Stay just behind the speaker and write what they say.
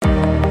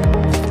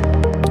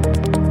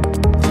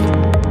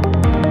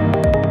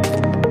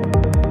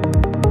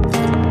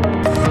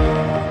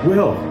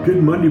Well,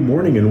 good Monday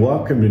morning and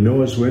welcome to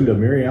Noah's Window.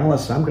 Mary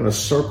Alice, I'm going to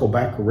circle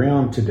back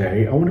around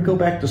today. I want to go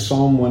back to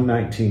Psalm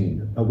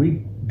 119.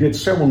 We did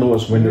several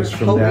Noah's Windows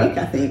from that. Week,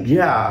 I think.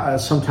 Yeah,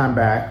 some time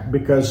back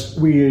because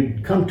we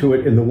had come to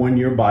it in the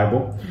one-year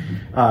Bible.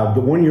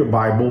 The one-year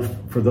Bible,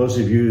 for those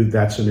of you,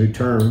 that's a new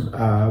term.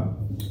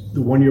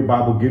 The one-year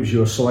Bible gives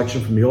you a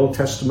selection from the Old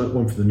Testament,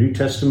 one from the New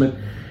Testament,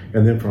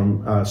 and then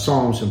from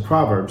Psalms and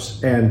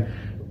Proverbs. And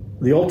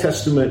the Old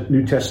Testament,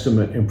 New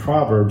Testament, and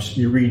Proverbs,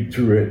 you read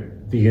through it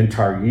the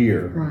entire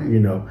year,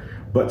 right.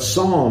 But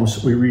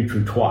Psalms we read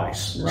through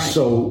twice. Right.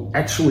 So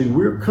actually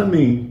we're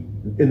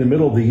coming in the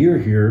middle of the year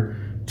here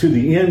to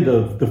the end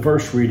of the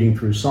first reading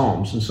through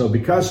Psalms. And so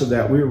because of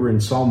that, we were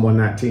in Psalm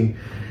 119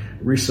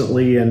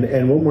 recently.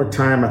 And one more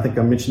time, I think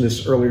I mentioned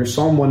this earlier,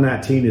 Psalm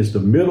 119 is the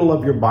middle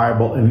of your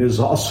Bible and is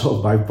also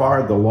by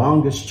far the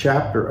longest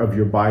chapter of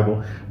your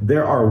Bible.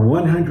 There are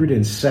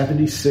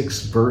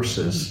 176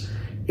 verses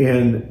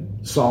in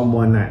Psalm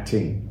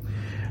 119.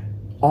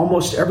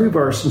 Almost every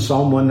verse in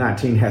Psalm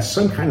 119 has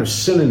some kind of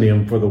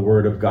synonym for the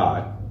Word of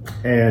God.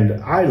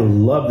 And I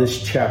love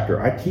this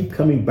chapter. I keep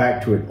coming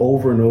back to it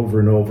over and over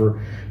and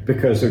over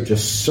because there are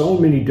just so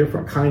many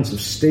different kinds of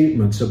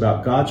statements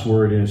about God's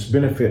Word and its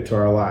benefit to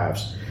our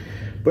lives.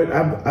 But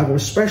I've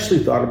especially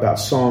thought about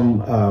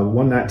Psalm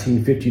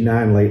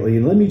 119:59 lately.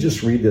 And let me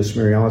just read this,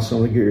 Mary Alice. I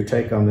want to get your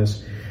take on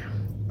this.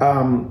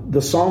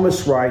 The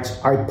psalmist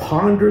writes, I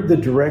pondered the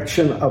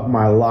direction of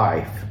my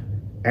life,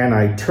 and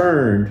I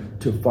turned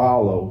to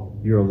follow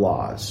your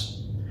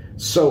laws.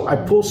 So I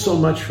pull so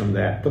much from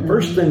that. The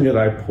first thing that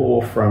I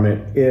pull from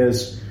it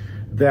is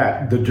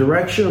that the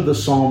direction of the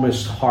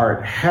psalmist's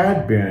heart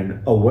had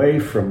been away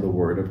from the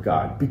Word of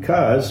God.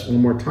 Because,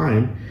 one more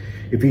time,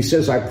 if he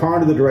says, I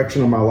pondered the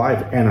direction of my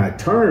life and I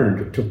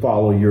turned to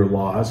follow your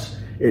laws,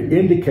 it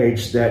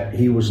indicates that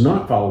he was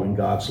not following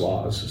God's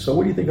laws. So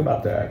what do you think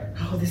about that?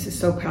 Oh, this is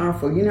so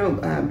powerful.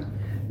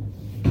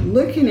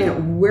 Looking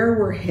at where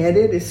we're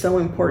headed is so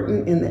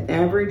important in the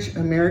average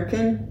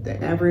American,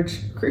 the average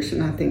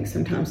Christian, I think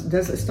sometimes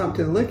doesn't stop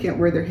to look at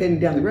where they're heading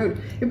down the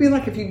road. It'd be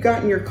like if you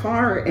got in your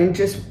car and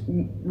just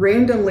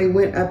randomly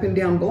went up and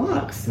down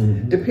blocks,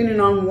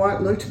 depending on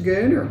what looked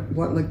good or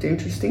what looked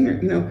interesting.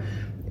 Or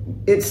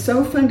it's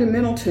so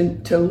fundamental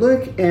to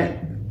look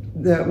at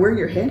where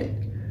you're headed.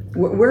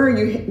 Where are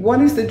you?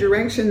 What is the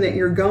direction that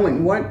you're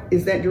going? What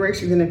is that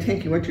direction going to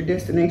take you? What your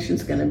destination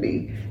is going to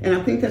be? And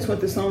I think that's what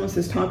the psalmist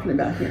is talking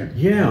about here.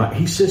 Yeah,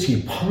 he says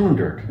he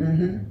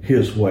pondered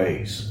his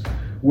ways,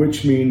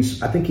 which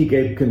means I think he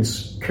gave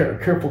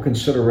careful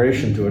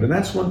consideration to it. And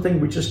that's one thing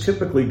we just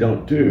typically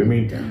don't do. I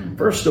mean,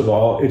 first of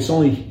all, it's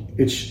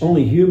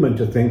only human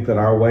to think that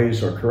our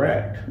ways are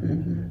correct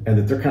and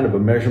that they're kind of a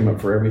measurement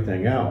for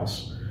everything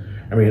else.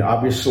 I mean,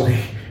 obviously,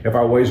 if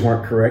our ways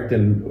weren't correct,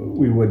 then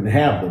we wouldn't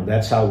have them.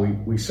 That's how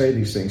we say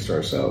these things to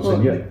ourselves. Well,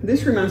 and yet,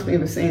 this reminds me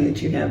of a saying that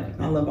you have.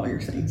 I love all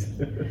your sayings.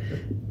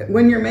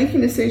 When you're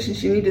making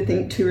decisions, you need to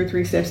think 2 or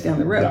 3 steps down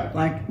the road. Yeah.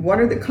 Like, what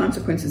are the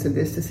consequences of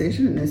this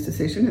decision and this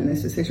decision and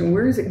this decision?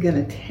 Where is it going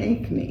to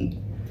take me?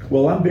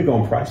 Well, I'm big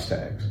on price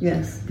tags.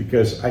 Yes.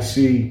 Because I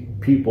see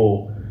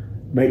people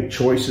make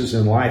choices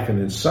in life and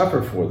then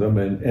suffer for them.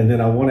 And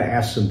then I want to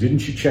ask them,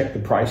 didn't you check the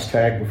price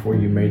tag before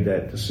you made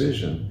that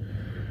decision?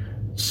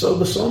 So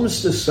the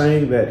psalmist is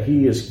saying that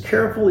he is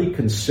carefully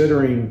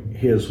considering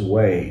his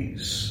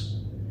ways.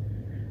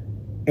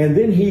 And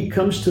then he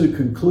comes to the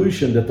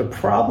conclusion that the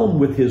problem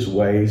with his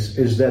ways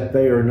is that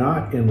they are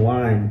not in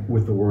line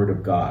with the Word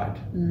of God.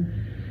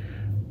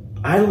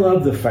 I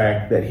love the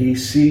fact that he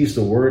sees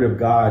the Word of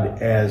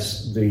God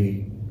as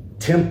the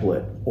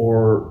template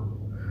or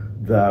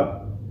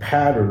the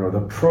pattern or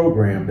the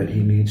program that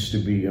he needs to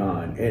be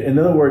on. In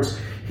other words,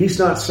 he's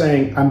not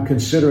saying, I'm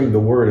considering the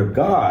Word of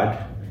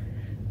God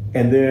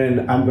and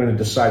then I'm going to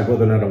decide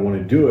whether or not I want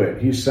to do it.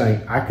 He's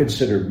saying, I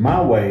considered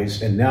my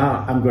ways, and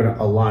now I'm going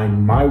to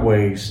align my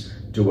ways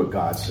to what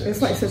God says.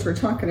 It's like, since we're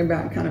talking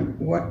about kind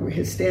of what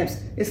his steps,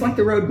 it's like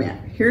the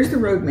roadmap. Here's the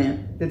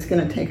roadmap that's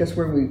going to take us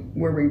where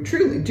we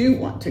truly do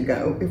want to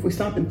go if we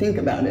stop and think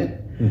about it.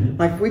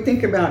 Like if we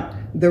think about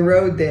the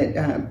road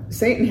that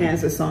Satan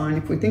has us on,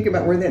 if we think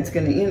about where that's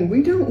going to end,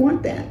 we don't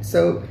want that.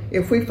 So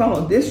if we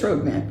follow this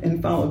roadmap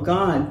and follow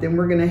God, then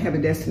we're going to have a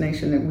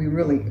destination that we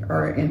really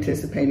are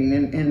anticipating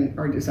and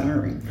are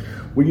desiring.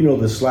 Well,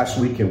 this last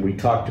weekend we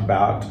talked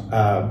about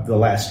the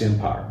last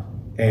empire.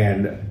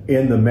 And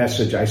in the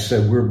message, I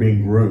said we're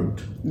being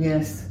groomed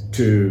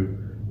to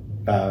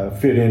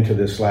fit into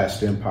this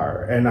last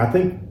empire. And I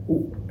think,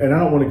 and I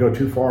don't want to go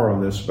too far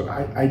on this, but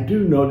I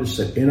do notice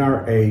that in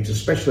our age,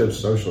 especially with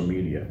social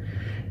media,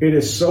 it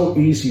is so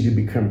easy to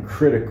become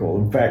critical.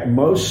 In fact,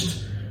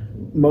 most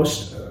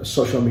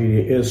social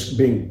media is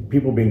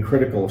people being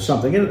critical of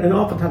something, and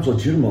oftentimes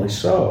legitimately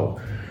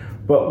so.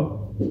 But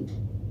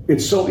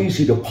it's so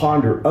easy to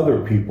ponder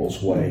other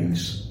people's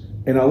ways.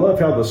 And I love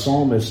how the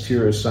psalmist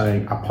here is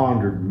saying, I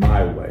pondered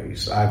my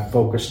ways. I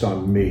focused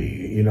on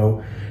me.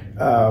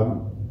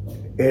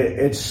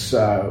 It's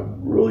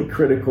really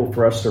critical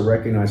for us to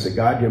recognize that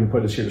God didn't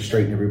put us here to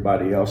straighten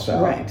everybody else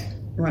out.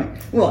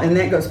 Right. Well, and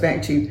that goes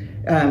back to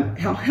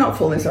how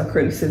helpful is our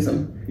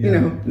criticism? Yeah. You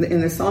know,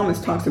 and the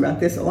psalmist talks about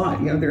this a lot.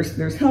 You know,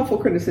 there's helpful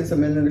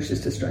criticism, and then there's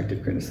just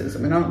destructive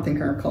criticism. And I don't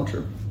think our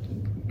culture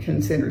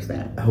considers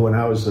that. When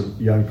I was a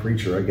young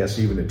preacher, I guess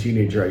even a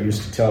teenager, I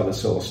used to tell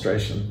this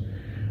illustration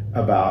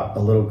about a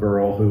little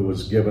girl who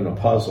was given a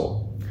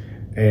puzzle,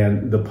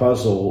 and the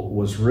puzzle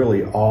was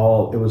really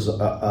all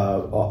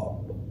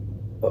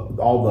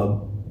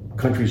the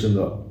countries in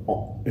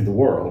the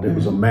world. It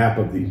was a map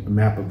of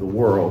the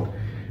world,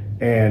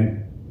 and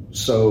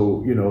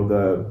so, you know,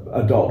 the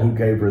adult who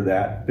gave her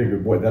that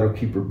figured, boy, that'll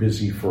keep her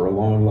busy for a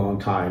long, long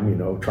time, you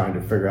know, trying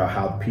to figure out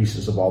how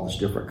pieces of all these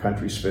different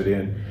countries fit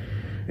in.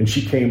 And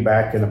she came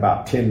back in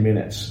about 10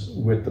 minutes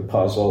with the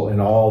puzzle, and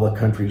all the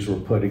countries were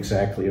put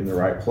exactly in the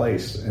right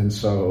place. And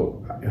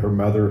so her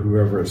mother,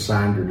 whoever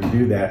assigned her to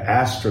do that,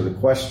 asked her the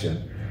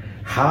question,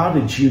 how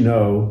did you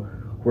know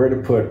where to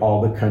put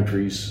all the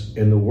countries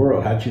in the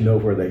world? How'd you know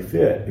where they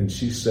fit? And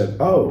she said,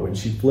 oh, and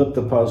she flipped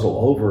the puzzle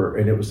over,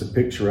 and it was a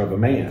picture of a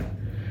man.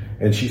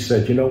 And she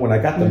said, you know, when I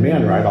got the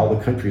man right, all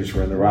the countries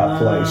were in the right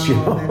place. You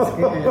know? That's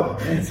good.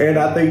 That's and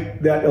I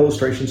think that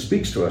illustration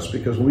speaks to us,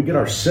 because when we get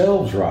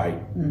ourselves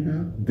right,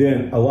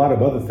 then a lot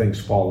of other things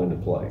fall into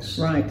place.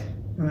 Right.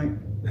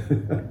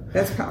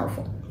 That's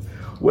powerful.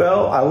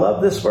 Well, I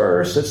love this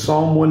verse. It's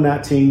Psalm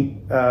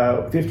 119,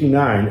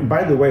 59. And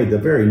by the way, the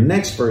very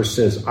next verse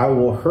says, I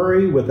will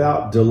hurry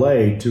without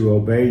delay to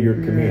obey your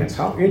commands.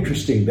 How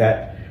interesting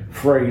that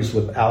phrase,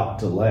 without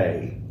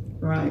delay.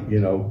 Right. You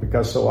know,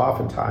 because so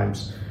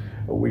oftentimes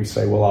we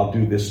say, well, I'll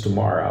do this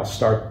tomorrow. I'll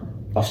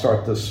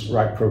start this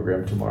right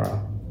program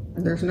tomorrow.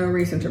 There's no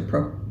reason to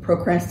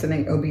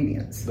procrastinate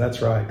obedience.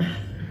 That's right.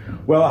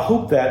 Well, I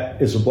hope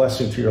that is a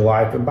blessing to your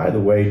life. And by the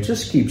way,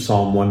 just keep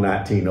Psalm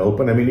 119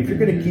 open. I mean, if you're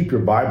going to keep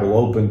your Bible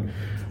open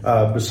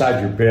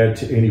beside your bed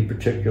to any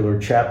particular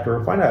chapter,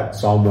 why not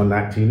Psalm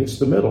 119? It's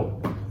the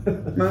middle.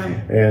 Right.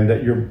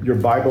 And your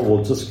Bible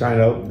will just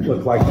kind of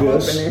look like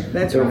this.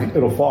 That's right.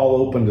 It'll fall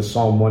open to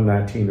Psalm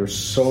 119. There's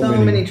so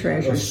many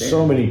treasures. There's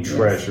so many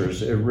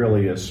treasures. Yes. It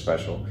really is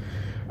special.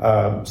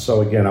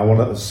 So again, I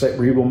want to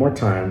read one more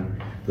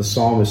time the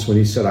psalmist when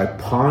he said, I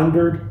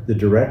pondered the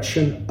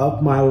direction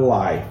of my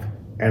life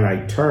and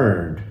I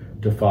turned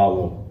to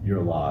follow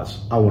your laws.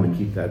 I want to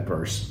keep that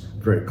verse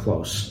very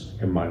close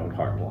in my own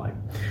heart and life.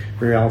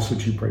 Mary Alice,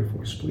 would you pray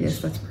for us, please?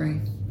 Yes, let's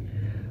pray.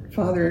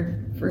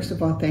 Father, first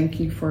of all, thank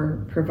you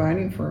for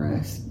providing for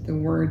us the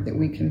word that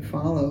we can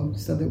follow,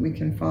 so that we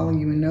can follow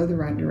you and know the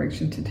right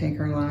direction to take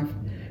our life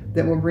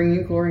that will bring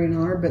you glory and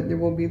honor, but there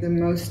will be the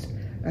most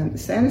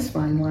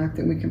satisfying life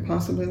that we can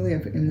possibly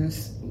live in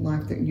this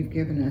life that you've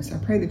given us. I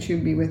pray that you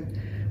be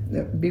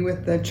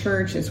with the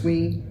church as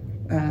we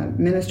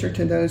minister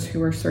to those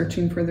who are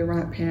searching for the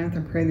right path. I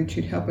pray that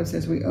you'd help us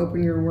as we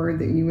open your word,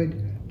 that you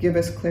would give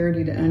us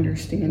clarity to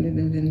understand it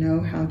and to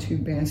know how to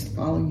best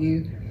follow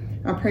you.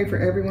 I pray for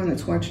everyone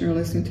that's watching or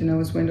listening to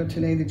Noah's Window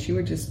today, that you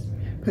would just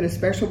put a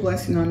special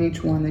blessing on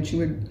each one, that you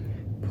would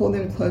pull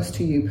them close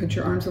to you, put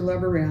your arms of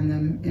love around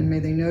them, and may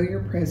they know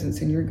your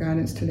presence and your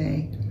guidance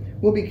today.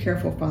 We'll be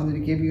careful, Father, to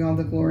give you all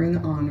the glory and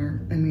the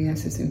honor, and we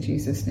ask this in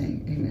Jesus'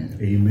 name. Amen.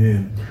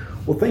 Amen.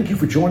 Well, thank you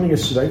for joining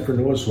us today for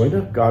Noah's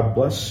Window. God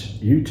bless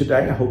you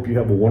today. I hope you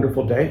have a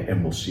wonderful day,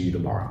 and we'll see you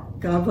tomorrow.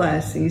 God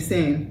bless. See you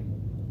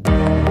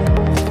soon.